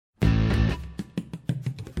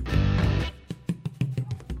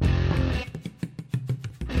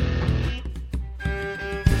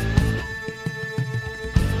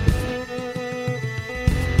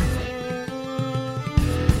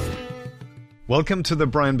Welcome to the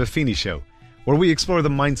Brian Buffini Show, where we explore the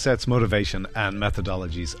mindsets, motivation, and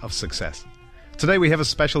methodologies of success. Today we have a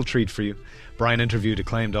special treat for you. Brian interviewed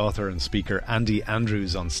acclaimed author and speaker Andy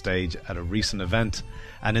Andrews on stage at a recent event,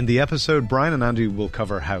 and in the episode, Brian and Andy will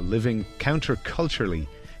cover how living counterculturally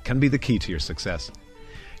can be the key to your success.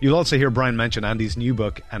 You'll also hear Brian mention Andy's new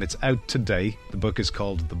book, and it's out today. The book is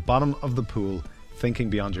called The Bottom of the Pool: Thinking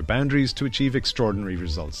Beyond Your Boundaries to Achieve Extraordinary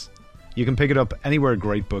Results. You can pick it up anywhere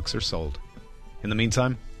great books are sold. In the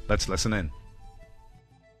meantime, let's listen in.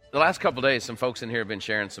 The last couple of days, some folks in here have been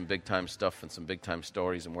sharing some big-time stuff and some big-time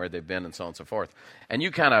stories and where they've been and so on and so forth. And you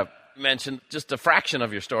kind of mentioned just a fraction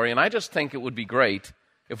of your story, and I just think it would be great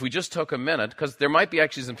if we just took a minute, because there might be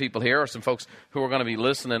actually some people here or some folks who are going to be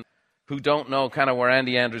listening who don't know kind of where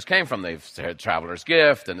Andy Andrews came from. They've heard Traveler's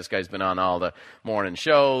Gift, and this guy's been on all the morning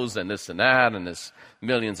shows and this and that, and there's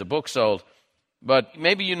millions of books sold. But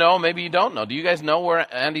maybe you know, maybe you don't know. Do you guys know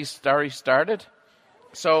where Andy's story started?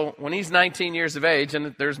 So when he's 19 years of age,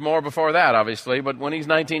 and there's more before that, obviously, but when he's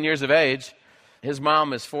 19 years of age, his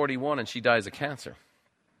mom is 41 and she dies of cancer.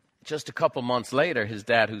 Just a couple months later, his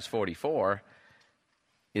dad, who's 44,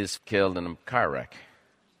 is killed in a car wreck.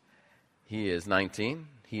 He is 19.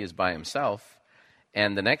 He is by himself.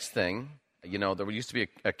 And the next thing, you know, there used to be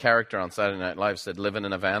a character on Saturday Night Live said, living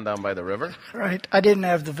in a van down by the river. Right. I didn't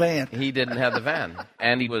have the van. He didn't have the van.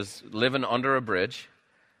 And he was living under a bridge,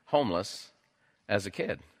 homeless, as a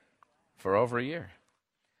kid for over a year.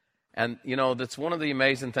 And, you know, that's one of the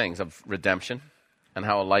amazing things of redemption and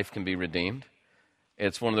how a life can be redeemed.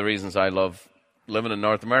 It's one of the reasons I love living in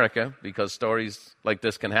North America, because stories like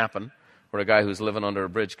this can happen, where a guy who's living under a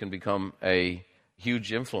bridge can become a huge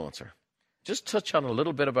influencer. Just touch on a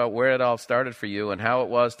little bit about where it all started for you and how it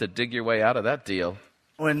was to dig your way out of that deal.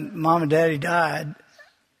 When Mom and Daddy died,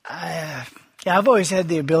 I've always had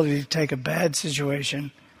the ability to take a bad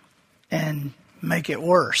situation and make it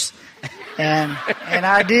worse. And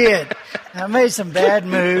I did. I made some bad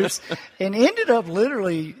moves and ended up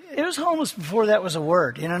literally, it was homeless before that was a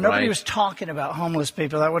word. You know, nobody was talking about homeless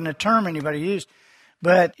people. That wasn't a term anybody used.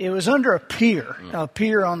 But it was under a pier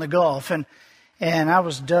on the Gulf. And I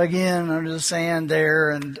was dug in under the sand there,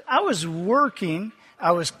 and I was working.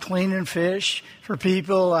 I was cleaning fish for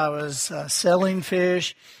people. I was selling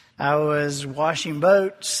fish. I was washing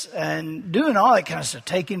boats and doing all that kind of stuff,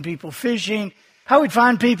 taking people fishing. I would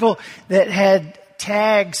find people that had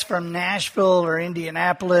tags from Nashville or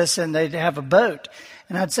Indianapolis, and they'd have a boat.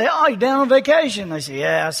 And I'd say, "Oh, you down on vacation?" They say,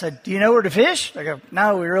 "Yeah." I said, "Do you know where to fish?" They go,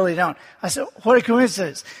 "No, we really don't." I said, "What a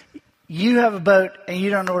coincidence. You have a boat and you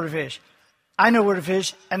don't know where to fish. I know where to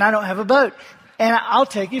fish, and I don't have a boat, and I'll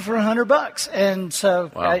take you for $100. And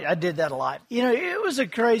so wow. I did that a lot. You know, it was a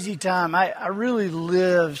crazy time. I really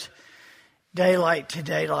lived daylight to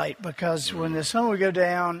daylight, because when the sun would go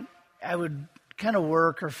down, I would kind of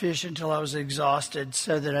work or fish until I was exhausted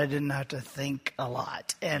so that I didn't have to think a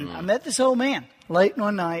lot. And I met this old man late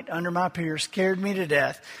one night under my pier, scared me to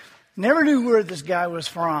death. Never knew where this guy was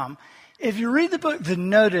from. If you read the book, The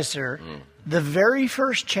Noticer, the very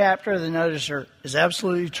first chapter of The Noticer is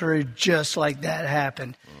absolutely true, just like that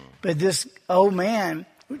happened. But this old man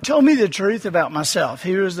told me the truth about myself.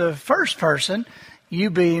 He was the first person,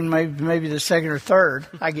 you being maybe the second or third,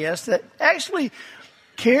 I guess, that actually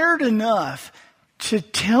cared enough to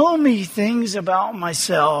tell me things about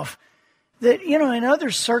myself that, you know, in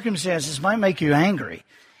other circumstances might make you angry.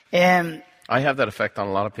 And I have that effect on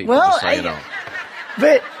a lot of people, well, just so you know.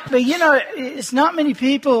 But you know, it's not many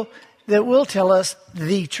people that will tell us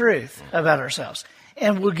the truth about ourselves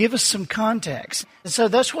and will give us some context. And so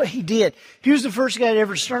that's what he did. He was the first guy to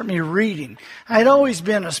ever start me reading. I'd always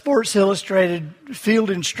been a Sports Illustrated Field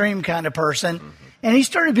and Stream kind of person. And he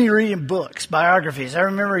started me reading books, biographies. I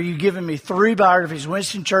remember you giving me 3 biographies: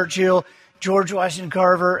 Winston Churchill, George Washington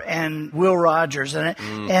Carver, and Will Rogers. And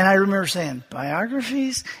I remember saying,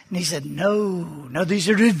 biographies? And he said, no, these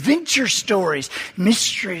are adventure stories,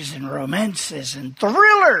 mysteries and romances and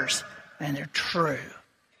thrillers. And they're true.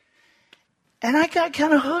 And I got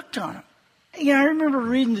kind of hooked on them. You know, I remember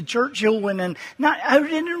reading the Churchill one, and I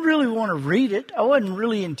didn't really want to read it. I wasn't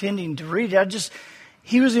really intending to read it.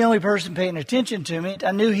 He was the only person paying attention to me.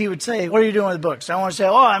 I knew he would say, "What are you doing with the books?" I want to say,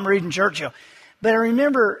 "Oh, I'm reading Churchill." But I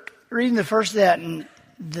remember reading the first of that, and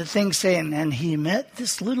the thing saying, "And he met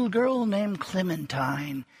this little girl named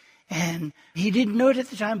Clementine. And he didn't know it at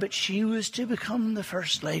the time, but she was to become the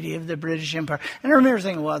first lady of the British Empire." And I remember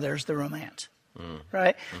thinking, well, there's the romance.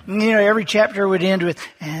 Right? And, you know, every chapter would end with,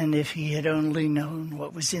 "And if he had only known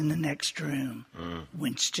what was in the next room,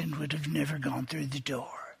 Winston would have never gone through the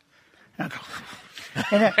door." And I go,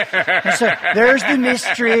 and so there's the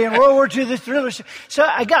mystery, and World War II, the thriller. So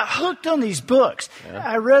I got hooked on these books. Yeah.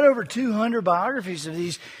 I read over 200 biographies of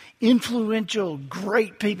these influential,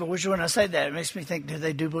 great people, which when I say that, it makes me think, do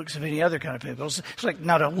they do books of any other kind of people? It's like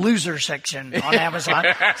not a loser section on Amazon.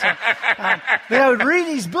 But I would read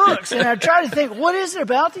these books, and I'd try to think, what is it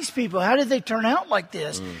about these people? How did they turn out like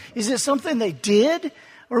this? Is it something they did,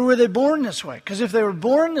 or were they born this way? Because if they were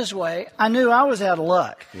born this way, I knew I was out of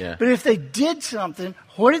luck. Yeah. But if they did something,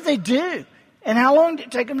 what did they do? And how long did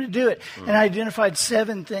it take them to do it? And I identified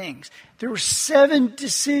 7 things. There were 7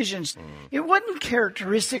 decisions. It wasn't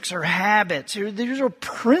characteristics or habits. These were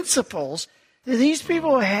principles that these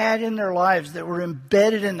people had in their lives that were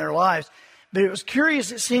embedded in their lives. But it was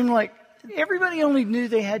curious. It seemed like everybody only knew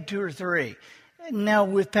they had 2 or 3. And now,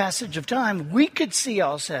 with passage of time, we could see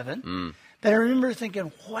all 7. But I remember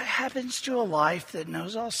thinking, what happens to a life that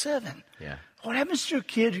knows all 7? Yeah. What happens to a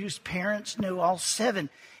kid whose parents know all 7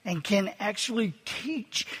 and can actually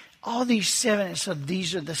teach all these 7? And so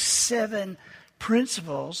these are the 7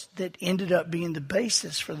 principles that ended up being the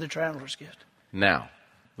basis for the Traveler's Gift. Now,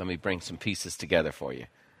 let me bring some pieces together for you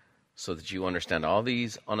so that you understand all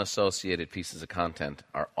these unassociated pieces of content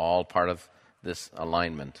are all part of this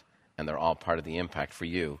alignment, and they're all part of the impact for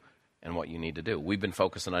you and what you need to do. We've been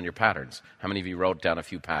focusing on your patterns. How many of you wrote down a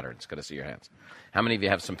few patterns? Got to see your hands. How many of you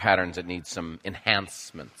have some patterns that need some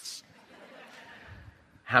enhancements?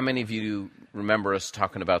 How many of you remember us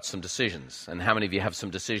talking about some decisions? And how many of you have some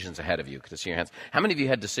decisions ahead of you? Could I see your hands? How many of you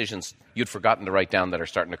had decisions you'd forgotten to write down that are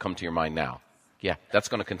starting to come to your mind now? Yeah, that's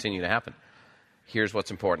going to continue to happen. Here's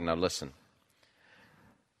what's important. Now listen.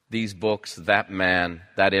 These books, that man,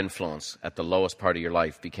 that influence at the lowest part of your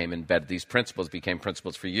life became embedded. These principles became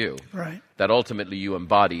principles for you. Right. That ultimately you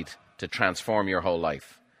embodied to transform your whole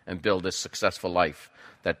life and build this successful life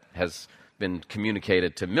that has been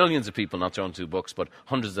communicated to millions of people, not just 2 books, but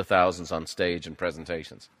hundreds of thousands on stage and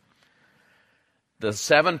presentations. The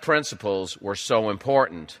 7 principles were so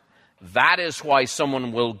important. That is why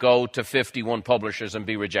someone will go to 51 publishers and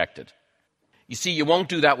be rejected. You see, you won't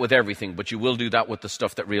do that with everything, but you will do that with the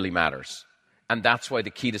stuff that really matters. And that's why the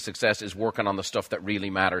key to success is working on the stuff that really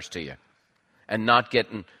matters to you and not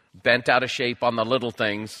getting bent out of shape on the little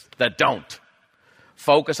things that don't.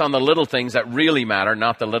 Focus on the little things that really matter,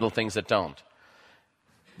 not the little things that don't.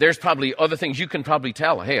 There's probably other things you can probably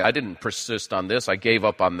tell. Hey, I didn't persist on this. I gave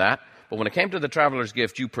up on that. But when it came to the Traveler's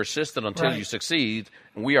Gift, you persisted until you succeed.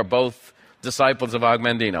 And we are both disciples of Og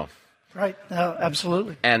Mandino. Right. No,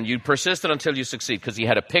 absolutely. And you persisted until you succeed because he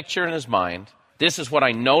had a picture in his mind. This is what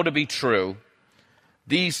I know to be true.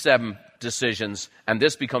 These 7 decisions, and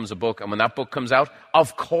this becomes a book. And when that book comes out,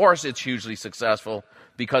 of course it's hugely successful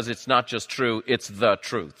because it's not just true, it's the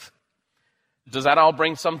truth. Does that all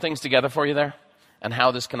bring some things together for you there? And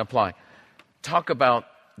how this can apply? Talk about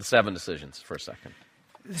the 7 decisions for a second.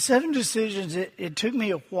 The 7 decisions, it took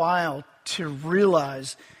me a while to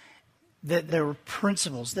realize that there were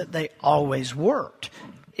principles, that they always worked.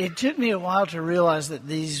 It took me a while to realize that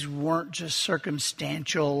these weren't just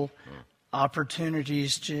circumstantial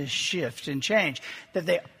opportunities to shift and change, that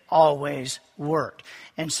they always worked.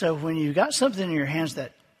 And so when you got something in your hands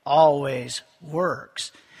that always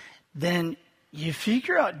works, then you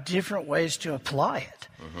figure out different ways to apply it.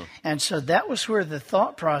 And so that was where the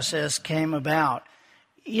thought process came about.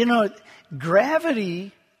 You know,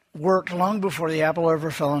 gravity worked long before the apple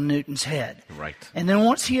ever fell on Newton's head. Right. And then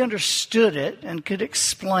once he understood it and could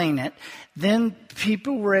explain it, then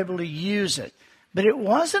people were able to use it. But it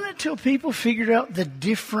wasn't until people figured out the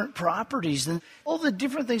different properties and all the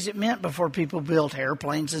different things it meant before people built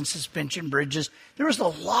airplanes and suspension bridges. There was a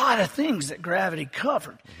lot of things that gravity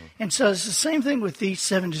covered. And so it's the same thing with these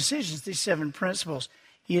 7 decisions, these 7 principles.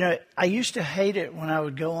 You know, I used to hate it when I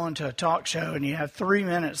would go on to a talk show and you have 3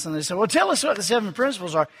 minutes and they say, well, tell us what the 7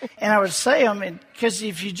 principles are. And I would say them because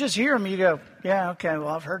if you just hear them, you go, yeah, okay, well,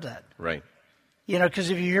 I've heard that. Right. You know, because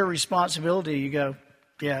if you hear responsibility, you go,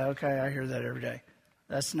 yeah, okay, I hear that every day.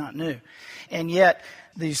 That's not new. And yet,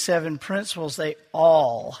 these 7 principles, they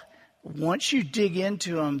all, once you dig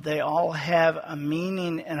into them, they all have a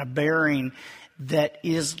meaning and a bearing that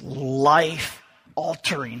is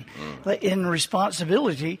life-altering. But in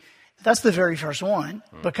responsibility, that's the very first one,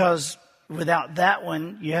 because without that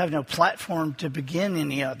one, you have no platform to begin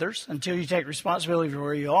any others. Until you take responsibility for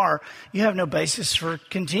where you are, you have no basis for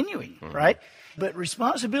continuing, right? But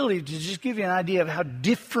responsibility, to just give you an idea of how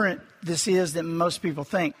different this is than most people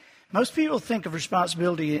think. Most people think of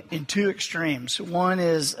responsibility in 2 extremes. One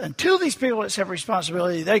is, until these people accept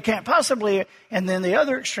responsibility, they can't possibly. And then the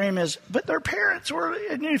other extreme is, but their parents were,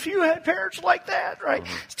 and if you had parents like that, right?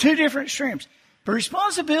 It's 2 different extremes. But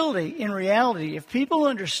responsibility, in reality, if people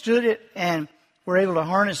understood it and were able to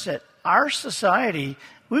harness it, our society,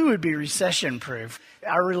 we would be recession-proof.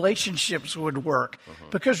 Our relationships would work.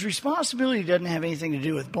 Because responsibility doesn't have anything to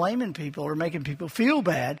do with blaming people or making people feel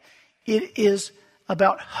bad. It is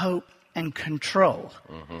about hope and control.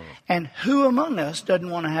 And who among us doesn't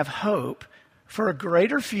want to have hope for a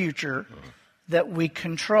greater future that we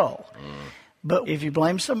control? But if you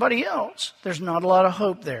blame somebody else, there's not a lot of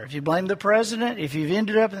hope there. If you blame the president, if you've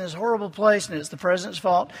ended up in this horrible place and it's the president's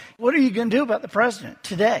fault, what are you going to do about the president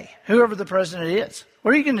today, whoever the president is?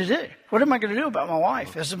 What are you going to do? What am I going to do about my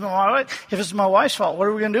wife? If it's my wife's fault, what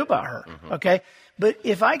are we going to do about her? Okay? But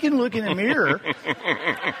if I can look in the mirror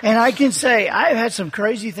and I can say, I've had some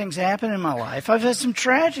crazy things happen in my life. I've had some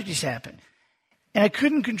tragedies happen. And I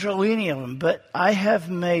couldn't control any of them, but I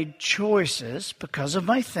have made choices because of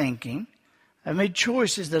my thinking. I've made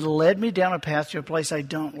choices that have led me down a path to a place I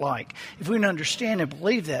don't like. If we can understand and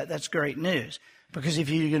believe that, that's great news. Because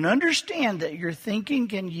if you can understand that your thinking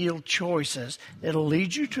can yield choices that'll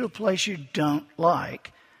lead you to a place you don't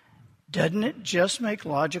like, doesn't it just make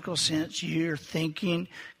logical sense your thinking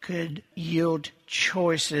could yield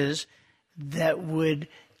choices that would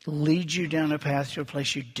lead you down a path to a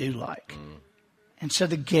place you do like? And so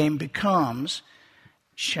the game becomes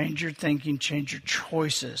change your thinking, change your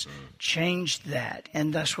choices, change that.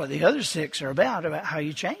 And that's what the other 6 are about how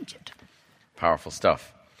you change it. Powerful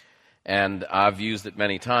stuff. And I've used it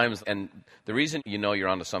many times. And the reason you know you're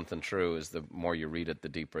onto something true is the more you read it, the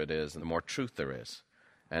deeper it is, and the more truth there is.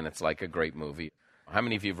 And it's like a great movie. How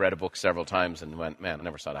many of you have read a book several times and went, man, I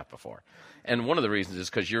never saw that before? And one of the reasons is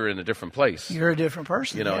because you're in a different place. You're a different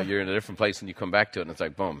person. You're in a different place and you come back to it and it's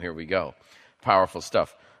like, boom, here we go. Powerful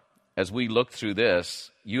stuff. As we look through this,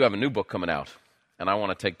 you have a new book coming out, and I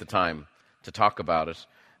want to take the time to talk about it.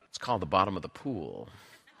 It's called The Bottom of the Pool.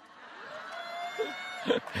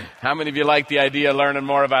 How many of you like the idea of learning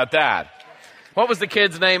more about that? What was the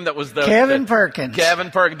kid's name that was Kevin Perkins. Kevin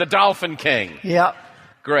Perkins, the Dolphin King. Yep.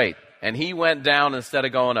 Great. And he went down instead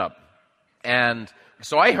of going up. And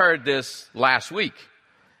so I heard this last week,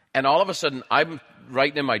 and all of a sudden I'm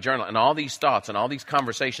writing in my journal, and all these thoughts and all these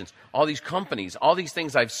conversations, all these companies, all these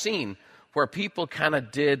things I've seen where people kind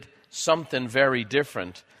of did something very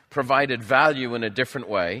different, provided value in a different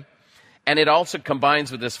way. And it also combines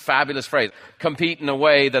with this fabulous phrase, compete in a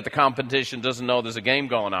way that the competition doesn't know there's a game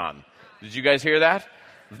going on. Did you guys hear that?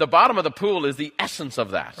 The bottom of the pool is the essence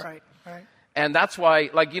of that. Right. And that's why,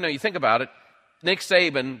 you think about it, Nick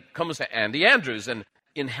Saban comes to Andy Andrews, and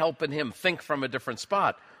in helping him think from a different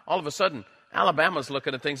spot, all of a sudden, Alabama's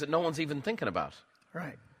looking at things that no one's even thinking about.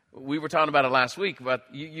 Right. We were talking about it last week, but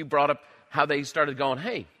you brought up how they started going,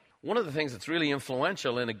 hey, one of the things that's really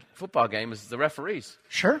influential in a football game is the referees.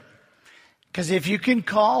 Sure. Because if you can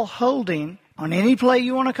call holding on any play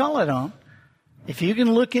you want to call it on, if you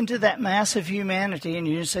can look into that mass of humanity and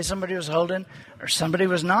you can say somebody was holding or somebody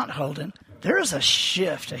was not holding, there is a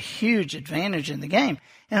shift, a huge advantage in the game.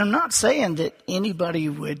 And I'm not saying that anybody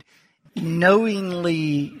would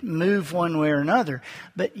knowingly move one way or another,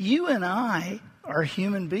 but you and I are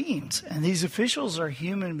human beings, and these officials are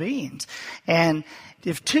human beings. And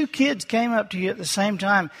if 2 kids came up to you at the same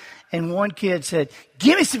time and one kid said,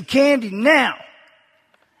 give me some candy now,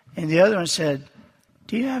 and the other one said,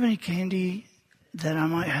 do you have any candy that I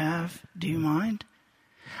might have? Do you mind?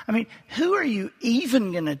 I mean, who are you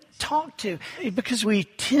even going to talk to? Because we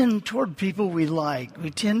tend toward people we like. We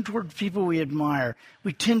tend toward people we admire.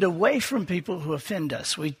 We tend away from people who offend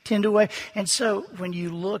us. We tend away. And so when you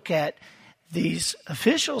look at these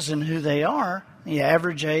officials and who they are, the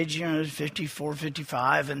average age, is 54,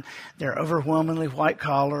 55, and they're overwhelmingly white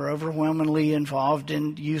collar, overwhelmingly involved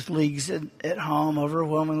in youth leagues at home,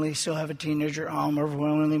 overwhelmingly still have a teenager at home,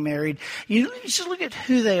 overwhelmingly married. You just look at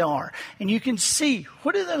who they are, and you can see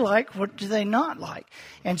what do they like, what do they not like.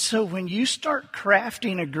 And so when you start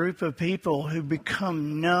crafting a group of people who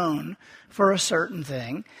become known for a certain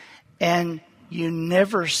thing, and you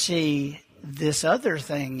never see this other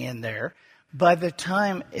thing in there, by the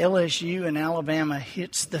time LSU and Alabama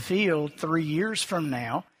hits the field 3 years from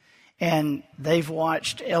now, and they've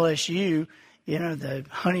watched LSU, the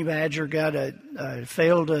Honey Badger got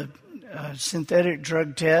failed a synthetic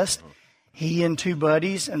drug test. He and 2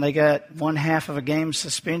 buddies, and they got 1/2 of a game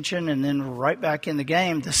suspension and then right back in the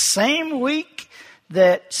game. The same week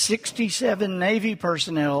that 67 Navy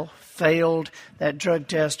personnel failed that drug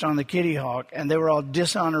test on the Kitty Hawk, and they were all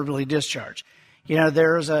dishonorably discharged.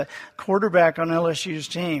 There was a quarterback on LSU's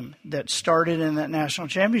team that started in that national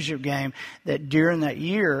championship game that during that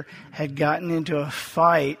year had gotten into a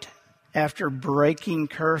fight after breaking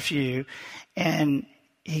curfew, and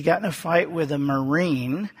he got in a fight with a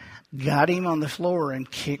Marine, got him on the floor and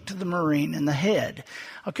kicked the Marine in the head.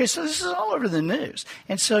 Okay, so this is all over the news.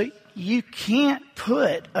 And so you can't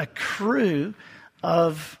put a crew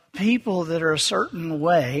of people that are a certain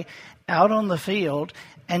way out on the field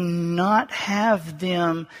and not have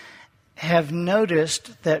them have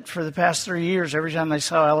noticed that for the past 3 years, every time they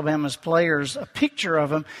saw Alabama's players, a picture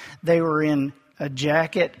of them, they were in a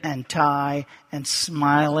jacket and tie and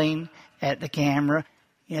smiling at the camera.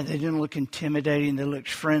 They didn't look intimidating. They looked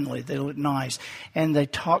friendly. They looked nice. And they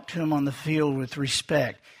talked to him on the field with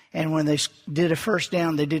respect. And when they did a first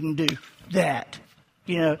down, they didn't do that.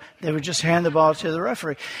 They would just hand the ball to the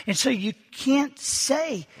referee. And so you can't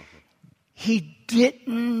say he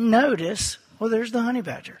didn't notice, well, there's the honey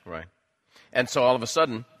badger. Right. And so all of a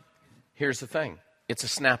sudden, here's the thing. It's a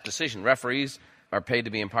snap decision. Referees are paid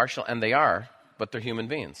to be impartial, and they are, but they're human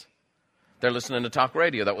beings. They're listening to talk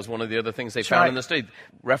radio. That was one of the other things they found in the study.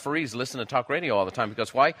 Referees listen to talk radio all the time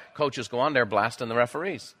because why? Coaches go on there blasting the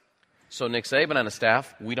referees. So Nick Saban and his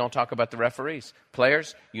staff, we don't talk about the referees.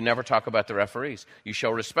 Players, you never talk about the referees. You show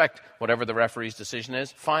respect. Whatever the referee's decision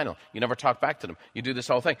is, final. You never talk back to them. You do this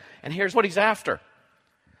whole thing. And here's what he's after.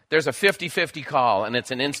 There's a 50-50 call, and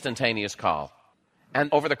it's an instantaneous call. And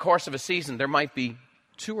over the course of a season, there might be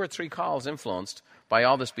 2 or 3 calls influenced by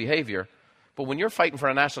all this behavior. But when you're fighting for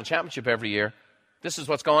a national championship every year, this is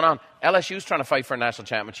what's going on. LSU's trying to fight for a national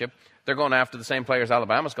championship. They're going after the same players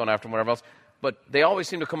Alabama's going after and whatever else. But they always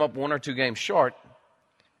seem to come up 1 or 2 games short,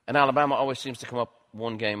 and Alabama always seems to come up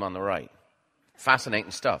 1 game on the right.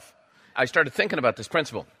 Fascinating stuff. I started thinking about this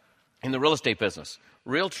principle in the real estate business.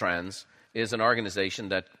 Real Trends is an organization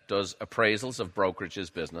that does appraisals of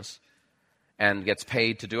brokerages business and gets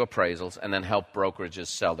paid to do appraisals and then help brokerages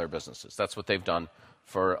sell their businesses. That's what they've done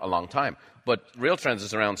for a long time. But Real Trends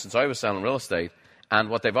is around since I was selling real estate, and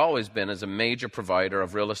what they've always been is a major provider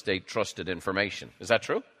of real estate trusted information. Is that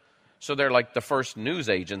true? So they're like the first news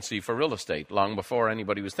agency for real estate, long before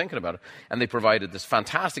anybody was thinking about it. And they provided this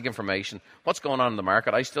fantastic information. What's going on in the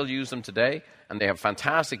market? I still use them today, and they have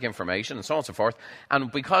fantastic information and so on and so forth.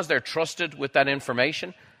 And because they're trusted with that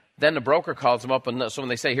information, then the broker calls them up, and so when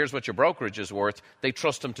they say, here's what your brokerage is worth, they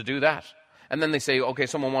trust them to do that. And then they say, okay,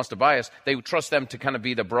 someone wants to buy us. They trust them to kind of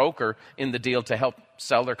be the broker in the deal to help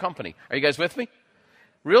sell their company. Are you guys with me?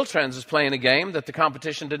 Real Trends is playing a game that the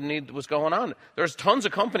competition didn't need was going on. There's tons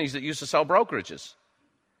of companies that used to sell brokerages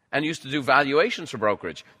and used to do valuations for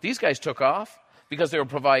brokerage. These guys took off because they were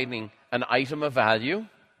providing an item of value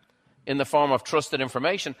in the form of trusted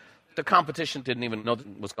information. The competition didn't even know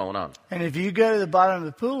what was going on. And if you go to the bottom of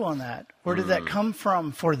the pool on that, where did that come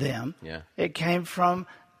from for them? Yeah. It came from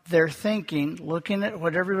their thinking, looking at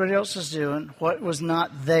what everybody else is doing, what was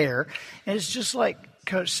not there. And it's just like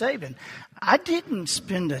Coach Saban. I didn't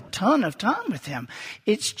spend a ton of time with him.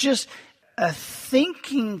 It's just a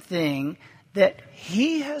thinking thing that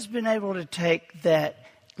he has been able to take that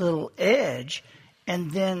little edge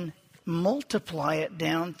and then multiply it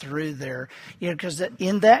down through there. Because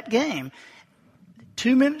in that game,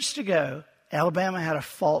 2 minutes to go, Alabama had a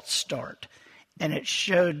false start. And it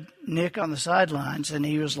showed Nick on the sidelines, and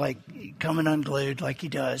he was like coming unglued like he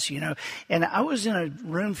does, And I was in a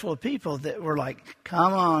room full of people that were like,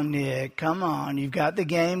 come on, Nick, come on. You've got the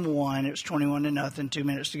game won. It was 21-0, 2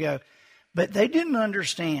 minutes to go. But they didn't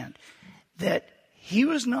understand that he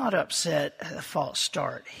was not upset at a false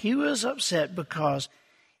start. He was upset because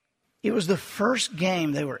it was the first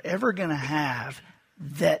game they were ever going to have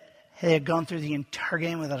that they had gone through the entire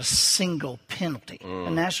game without a single penalty, a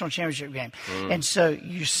national championship game. And so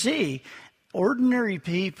you see ordinary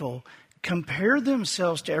people compare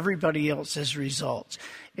themselves to everybody else's results.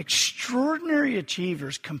 Extraordinary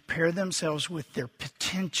achievers compare themselves with their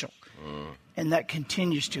potential, and that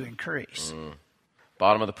continues to increase.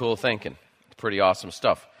 Bottom of the pool thinking. Pretty awesome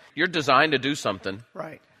stuff. You're designed to do something.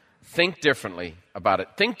 Right. Think differently about it.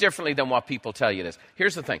 Think differently than what people tell you it is.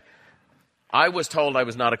 Here's the thing. I was told I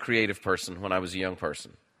was not a creative person when I was a young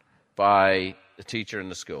person by a teacher in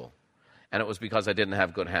the school. And it was because I didn't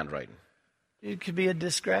have good handwriting. It could be a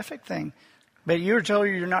dysgraphic thing. But you were told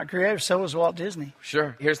you're not creative, so was Walt Disney.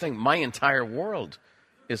 Sure. Here's the thing. My entire world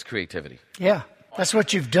is creativity. Yeah, that's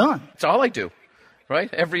what you've done. It's all I do,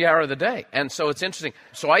 right? Every hour of the day. And so it's interesting.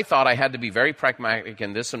 So I thought I had to be very pragmatic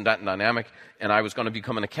and this and that and dynamic, and I was going to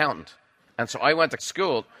become an accountant. And so I went to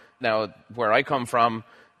school. Now, where I come from,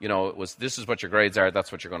 it was, this is what your grades are,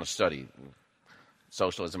 that's what you're going to study.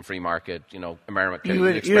 Socialism, free market, American. You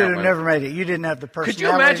would have never made it. You didn't have the personality. Could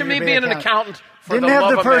you imagine me being an accountant for didn't the have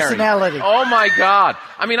love the of Mary? personality. Oh, my God.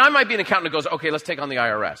 I mean, I might be an accountant that goes, okay, let's take on the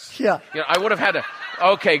IRS. Yeah. I would have had to,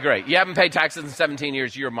 Okay, great. You haven't paid taxes in 17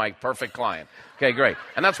 years. You're my perfect client. Okay, great.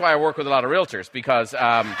 And that's why I work with a lot of realtors, because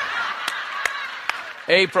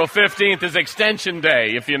April 15th is extension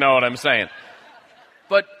day, if you know what I'm saying.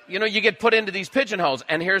 But, you know, you get put into these pigeonholes,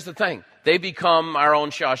 and here's the thing. They become our own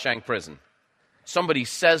Shawshank prison. Somebody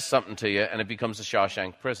says something to you, and it becomes a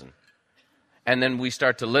Shawshank prison. And then we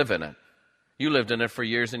start to live in it. You lived in it for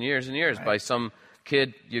years and years and years by some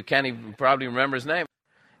kid you can't even probably remember his name.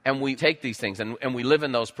 And we take these things, and we live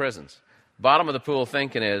in those prisons. Bottom of the pool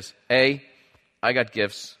thinking is, A, I got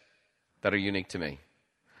gifts that are unique to me.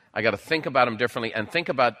 I got to think about them differently, and think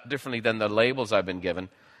about differently than the labels I've been given.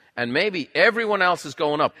 And maybe everyone else is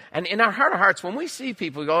going up. And in our heart of hearts, when we see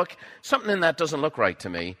people, we go, look, something in that doesn't look right to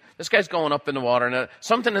me. This guy's going up in the water, and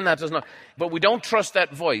something in that doesn't look. But we don't trust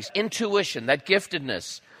that voice, intuition, that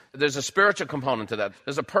giftedness. There's a spiritual component to that.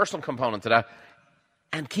 There's a personal component to that.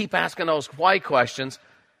 And keep asking those why questions.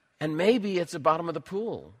 And maybe it's a bottom of the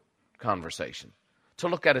pool conversation. To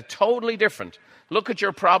look at it totally different. Look at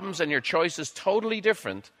your problems and your choices totally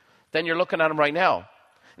different than you're looking at them right now.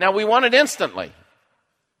 Now, we want it instantly.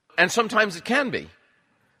 And sometimes it can be.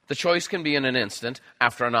 The choice can be in an instant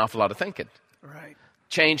after an awful lot of thinking. Right.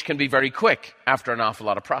 Change can be very quick after an awful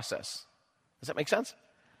lot of process. Does that make sense?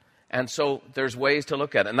 And so there's ways to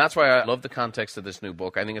look at it. And that's why I love the context of this new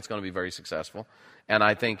book. I think it's going to be very successful. And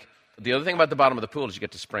I think the other thing about the bottom of the pool is you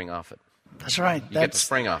get to spring off it. That's right. You get to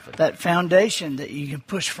spring off it. That foundation that you can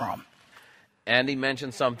push from. Andy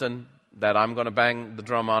mentioned something that I'm going to bang the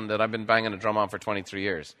drum on, that I've been banging the drum on for 23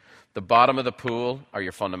 years. The bottom of the pool are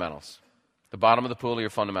your fundamentals. The bottom of the pool are your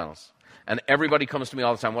fundamentals. And everybody comes to me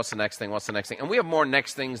all the time, what's the next thing, what's the next thing? And we have more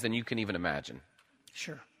next things than you can even imagine.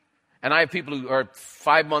 Sure. And I have people who are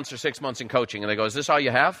 5 months or 6 months in coaching, and they go, is this all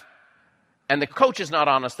you have? And the coach is not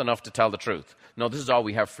honest enough to tell the truth. No, this is all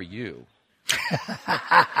we have for you.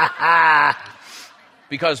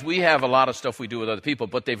 Because we have a lot of stuff we do with other people,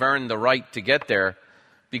 but they've earned the right to get there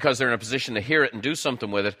because they're in a position to hear it and do something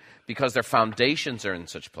with it because their foundations are in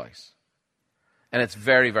such place. And it's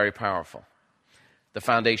very, very powerful. The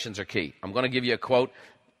foundations are key. I'm going to give you a quote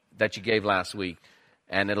that you gave last week,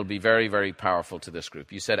 and it'll be very, very powerful to this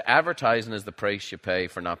group. You said, advertising is the price you pay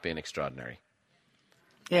for not being extraordinary.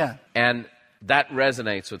 Yeah. And that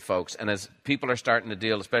resonates with folks. And as people are starting to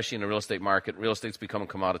deal, especially in the real estate market, real estate's becoming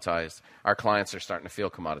commoditized. Our clients are starting to feel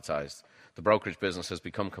commoditized. The brokerage business has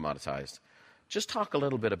become commoditized. Just talk a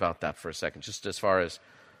little bit about that for a second, just as far as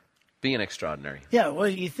being extraordinary. Yeah, well,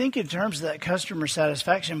 you think in terms of that customer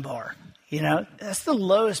satisfaction bar. You know, that's the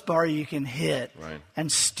lowest bar you can hit and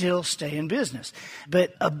still stay in business.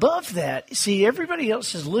 But above that, see, everybody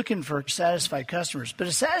else is looking for satisfied customers. But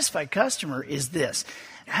a satisfied customer is this.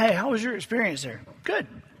 Hey, how was your experience there? Good.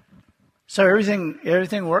 So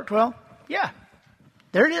everything worked well? Yeah.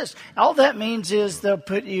 There it is. All that means is they'll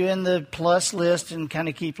put you in the plus list and kind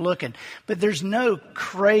of keep looking. But there's no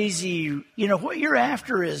crazy, what you're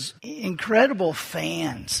after is incredible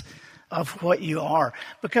fans of what you are.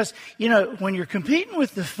 Because, when you're competing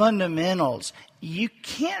with the fundamentals, you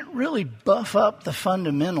can't really buff up the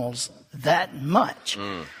fundamentals that much.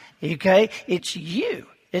 Okay? It's you.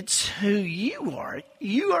 It's who you are.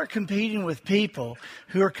 You are competing with people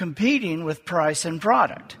who are competing with price and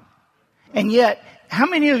product. And yet, how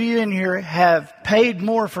many of you in here have paid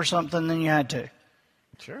more for something than you had to?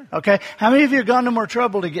 Sure. Okay? How many of you have gone to more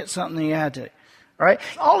trouble to get something than you had to? All right?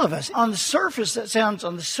 All of us. On the surface of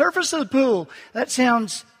the pool, that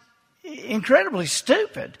sounds incredibly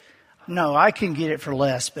stupid. No, I can get it for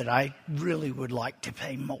less, but I really would like to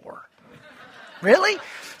pay more. Really?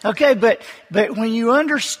 Okay, but when you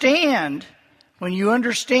understand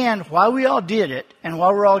why we all did it and why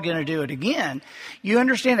we're all going to do it again, you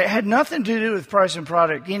understand it had nothing to do with price and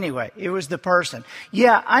product anyway. It was the person.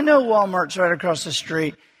 Yeah, I know Walmart's right across the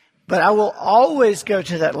street, but I will always go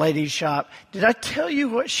to that lady's shop. Did I tell you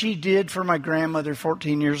what she did for my grandmother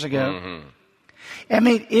 14 years ago? Mm-hmm. I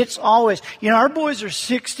mean, it's always, our boys are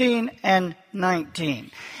 16 and 19.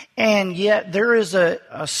 And yet there is a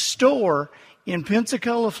store in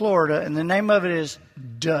Pensacola, Florida, and the name of it is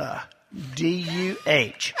Duh.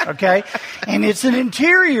 D-U-H, okay? And it's an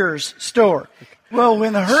interiors store. Well,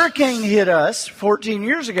 when the hurricane hit us 14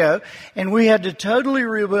 years ago, and we had to totally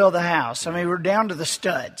rebuild the house. I mean, we're down to the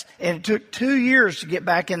studs. And it took 2 years to get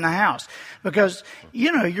back in the house. Because,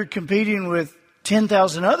 you're competing with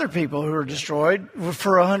 10,000 other people who are destroyed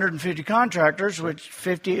for 150 contractors, which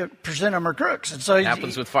 50% of them are crooks. And so it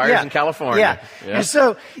happens with fires in California. Yeah. And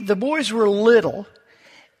so the boys were little.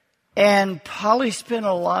 And Polly spent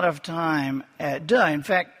a lot of time at Duh. In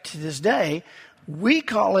fact, to this day, we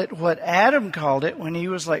call it what Adam called it when he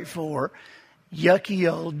was like 4, yucky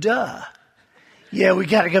old Duh. Yeah, we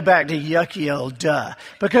got to go back to yucky old duh.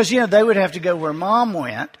 Because, they would have to go where Mom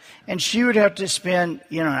went, and she would have to spend,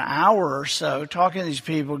 an hour or so talking to these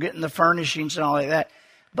people, getting the furnishings and all like that.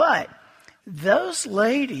 But those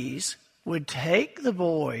ladies would take the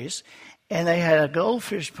boys, and they had a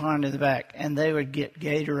goldfish pond in the back, and they would get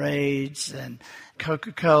Gatorades and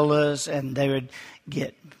Coca-Colas, and they would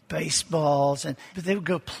get baseballs, but they would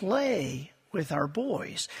go play with our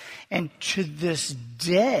boys. And to this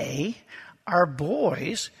day, our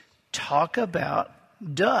boys talk about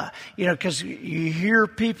duh. Because you hear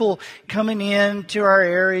people coming in to our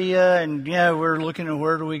area and, we're looking at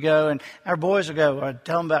where do we go. And our boys will go, well,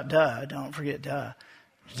 tell them about duh. Don't forget duh.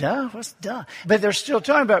 Duh? What's duh? But they're still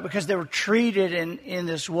talking about it because they were treated in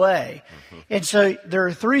this way. Mm-hmm. And so there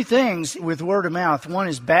are three things with word of mouth. One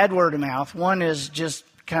is bad word of mouth. One is just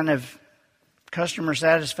kind of customer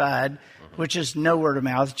satisfied, which is no word of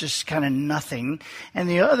mouth, just kind of nothing. And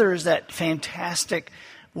the other is that fantastic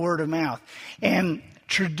word of mouth. And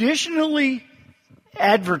traditionally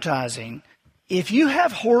advertising, if you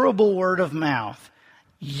have horrible word of mouth,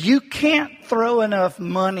 you can't throw enough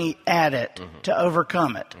money at it to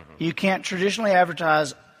overcome it. You can't traditionally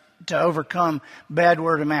advertise to overcome bad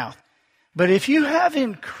word of mouth. But if you have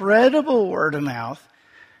incredible word of mouth,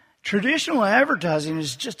 traditional advertising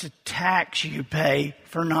is just a tax you pay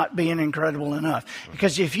for not being incredible enough.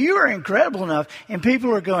 Because if you are incredible enough and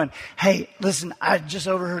people are going, hey, listen, I just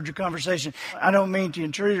overheard your conversation. I don't mean to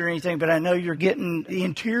intrude or anything, but I know you're getting the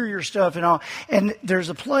interior stuff and all. And there's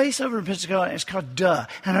a place over in Pensacola, and it's called Duh.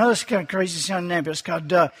 And I know it's kind of crazy sounding name, but it's called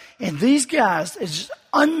Duh. And these guys, it's just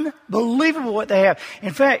unbelievable what they have.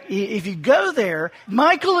 In fact, if you go there,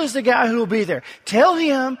 Michael is the guy who will be there. Tell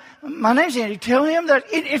him, my name's Andy, tell him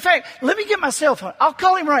that, in fact, let me get my cell phone. I'll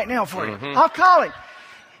call him right now for you. I'll call him.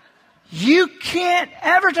 You can't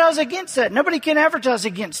advertise against that. Nobody can advertise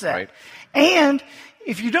against that. Right. And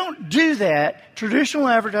if you don't do that, traditional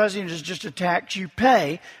advertising is just a tax you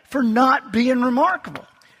pay for not being remarkable.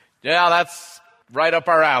 Yeah, that's right up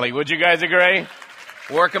our alley. Would you guys agree?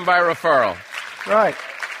 Working by referral. Right.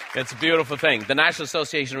 It's a beautiful thing. The National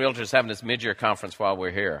Association of Realtors is having this mid-year conference while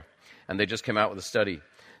we're here, and they just came out with a study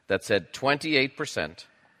that said 28%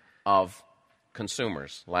 of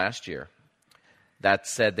consumers last year that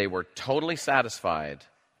said they were totally satisfied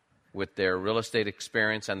with their real estate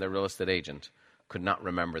experience and their real estate agent could not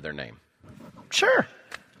remember their name. Sure.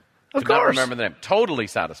 Of could course. not remember their name. Totally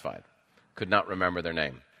satisfied. Could not remember their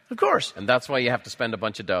name. Of course. And that's why you have to spend a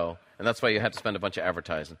bunch of dough, and that's why you have to spend a bunch of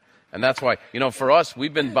advertising. And that's why, for us,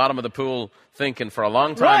 we've been bottom of the pool thinking for a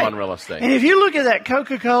long time on real estate. And if you look at that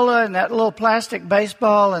Coca-Cola and that little plastic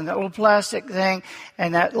baseball and that little plastic thing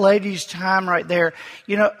and that lady's time right there,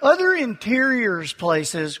 other interiors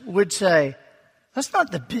places would say, that's not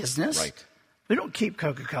the business. Right. We don't keep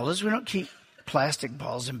Coca-Colas. We don't keep plastic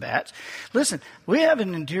balls and bats. Listen, we have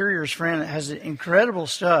an interiors friend that has incredible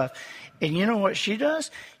stuff. And you know what she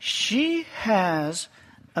does? She has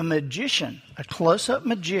a magician, a close-up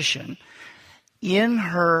magician, in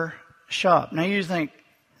her shop. Now you think,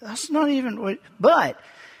 that's not even what... But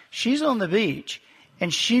she's on the beach,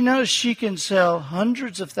 and she knows she can sell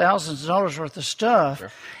hundreds of thousands of dollars worth of stuff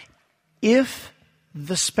if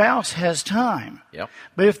the spouse has time. Yep.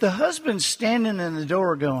 But if the husband's standing in the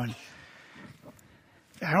door going,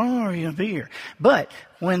 I don't know if you're going to be here. But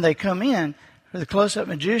when they come in, the close-up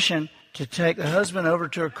magician to take the husband over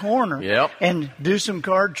to a corner and do some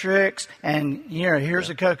card tricks. And, here's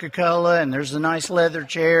a Coca-Cola and there's a nice leather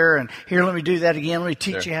chair. And here, let me do that again. Let me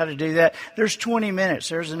teach you how to do that. There's 20 minutes.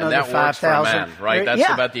 There's another 5,000. Right? That's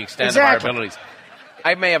about the extent of our abilities.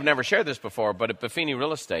 I may have never shared this before, but at Buffini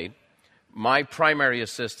Real Estate, my primary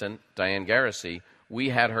assistant, Diane Garrissey, we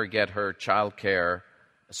had her get her child care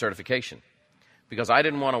certification because I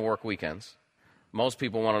didn't want to work weekends. Most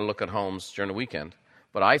people want to look at homes during the weekend.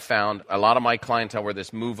 But I found a lot of my clientele were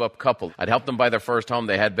this move-up couple. I'd help them buy their first home.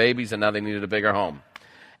 They had babies, and now they needed a bigger home.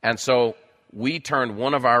 And so we turned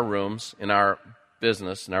one of our rooms in our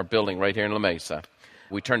business, in our building right here in La Mesa,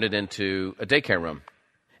 we turned it into a daycare room.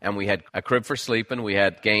 And we had a crib for sleeping. We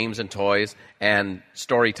had games and toys and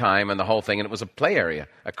story time and the whole thing. And it was a play area,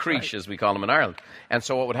 a creche, as we call them in Ireland. And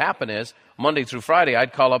so what would happen is Monday through Friday,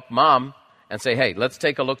 I'd call up Mom and say, hey, let's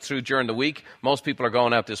take a look through during the week. Most people are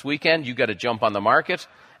going out this weekend. You got to jump on the market.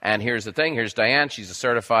 And here's the thing. Here's Diane. She's a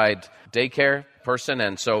certified daycare person.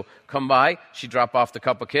 And so come by. She'd drop off the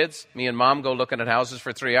couple kids. Me and Mom go looking at houses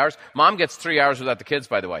for 3 hours. Mom gets 3 hours without the kids,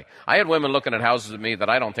 by the way. I had women looking at houses with me that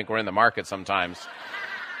I don't think were in the market sometimes.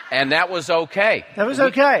 And that was okay. That was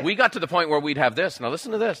okay. We got to the point where we'd have this. Now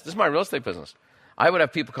listen to this. This is my real estate business. I would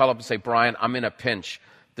have people call up and say, Brian, I'm in a pinch.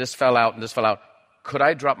 This fell out and this fell out. could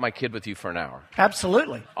I drop my kid with you for an hour?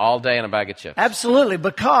 Absolutely. All day in a bag of chips? Absolutely,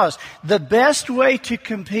 because the best way to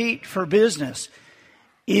compete for business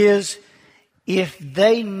is if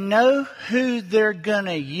they know who they're going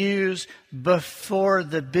to use before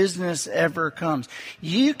the business ever comes.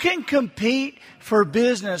 You can compete for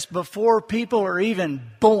business before people are even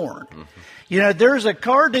born. Mm-hmm. You know, there's a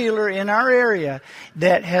car dealer in our area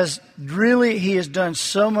that he has done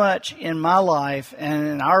so much in my life and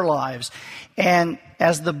in our lives. And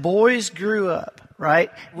as the boys grew up,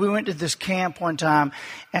 right, we went to this camp one time,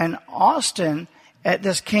 and Austin at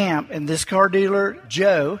this camp, and this car dealer,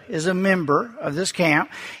 Joe, is a member of this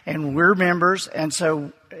camp, and we're members. And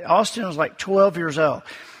so Austin was like 12 years old.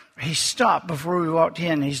 He stopped before we walked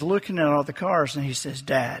in, and he's looking at all the cars, and he says,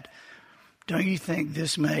 "Dad, don't you think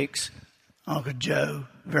this makes Uncle Joe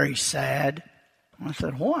very sad?" I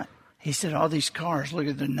said, "What?" He said, "All these cars, look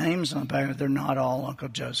at the names on the back. They're not all Uncle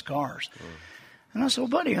Joe's cars." And I said, "Well,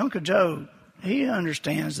 buddy, Uncle Joe, he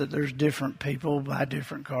understands that there's different people buy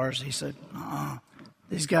different cars." He said,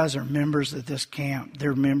 "These guys are members of this camp.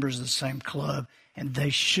 They're members of the same club, and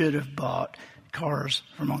they should have bought cars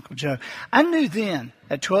from Uncle Joe." I knew then,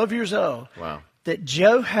 at 12 years old, that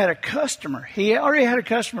Joe had a customer. He already had a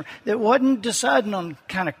customer that wasn't deciding on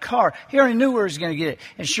kind of car. He already knew where he was going to get it.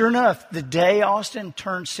 And sure enough, the day Austin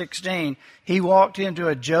turned 16, he walked into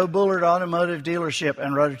a Joe Bullard automotive dealership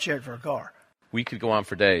and wrote a check for a car. We could go on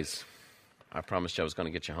for days. I promised you I was going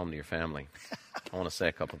to get you home to your family. I want to say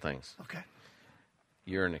a couple things. Okay.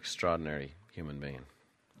 You're an extraordinary human being,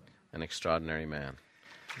 an extraordinary man.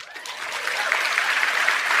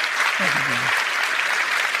 Thank you, brother.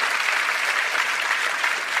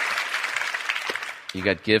 You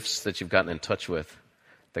got gifts that you've gotten in touch with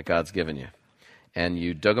that God's given you. And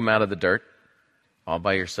you dug them out of the dirt all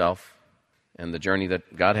by yourself. And the journey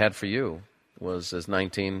that God had for you was as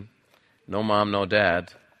 19, no mom, no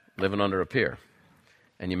dad, living under a pier.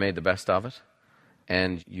 And you made the best of it.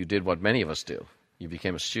 And you did what many of us do. You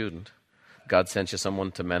became a student. God sent you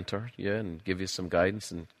someone to mentor you and give you some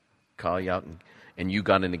guidance and call you out. And you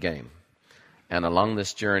got in the game. And along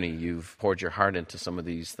this journey, you've poured your heart into some of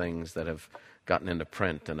these things that have gotten into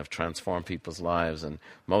print and have transformed people's lives. And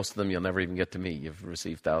most of them you'll never even get to meet. You've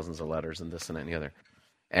received thousands of letters and this and that and the other.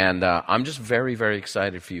 And I'm just very, very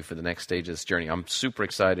excited for you for the next stage of this journey. I'm super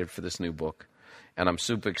excited for this new book. And I'm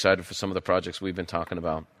super excited for some of the projects we've been talking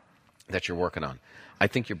about that you're working on. I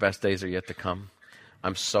think your best days are yet to come.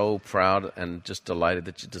 I'm so proud and just delighted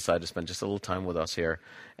that you decided to spend just a little time with us here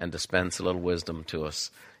and dispense a little wisdom to us.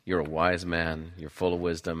 You're a wise man. You're full of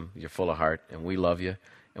wisdom. You're full of heart. And we love you.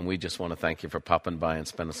 And we just want to thank you for popping by and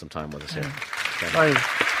spending some time with us here. Okay.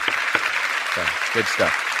 Good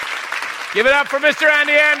stuff. Give it up for Mr.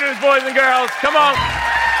 Andy Andrews, boys and girls. Come on.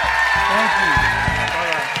 Thank you. All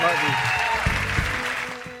right, love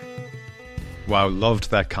you. Wow, loved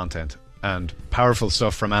that content. And powerful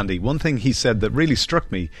stuff from Andy. One thing he said that really struck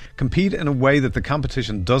me: compete in a way that the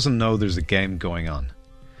competition doesn't know there's a game going on.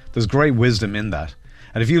 There's great wisdom in that.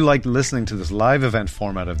 And if you like listening to this live event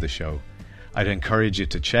format of the show, I'd encourage you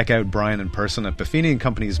to check out Brian in person at Buffini &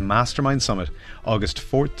 Company's Mastermind Summit, August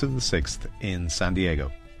 4th to the 6th in San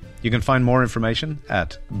Diego. You can find more information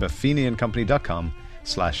at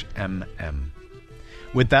buffiniandcompany.com/mm.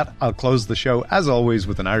 With that, I'll close the show, as always,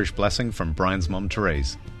 with an Irish blessing from Brian's mum,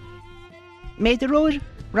 Therese. May the road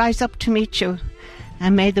rise up to meet you,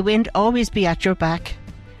 and may the wind always be at your back.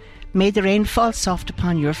 May the rain fall soft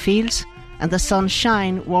upon your fields, and the sun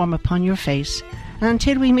shine warm upon your face. And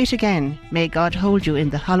until we meet again, may God hold you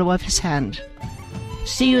in the hollow of his hand.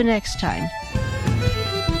 See you next time.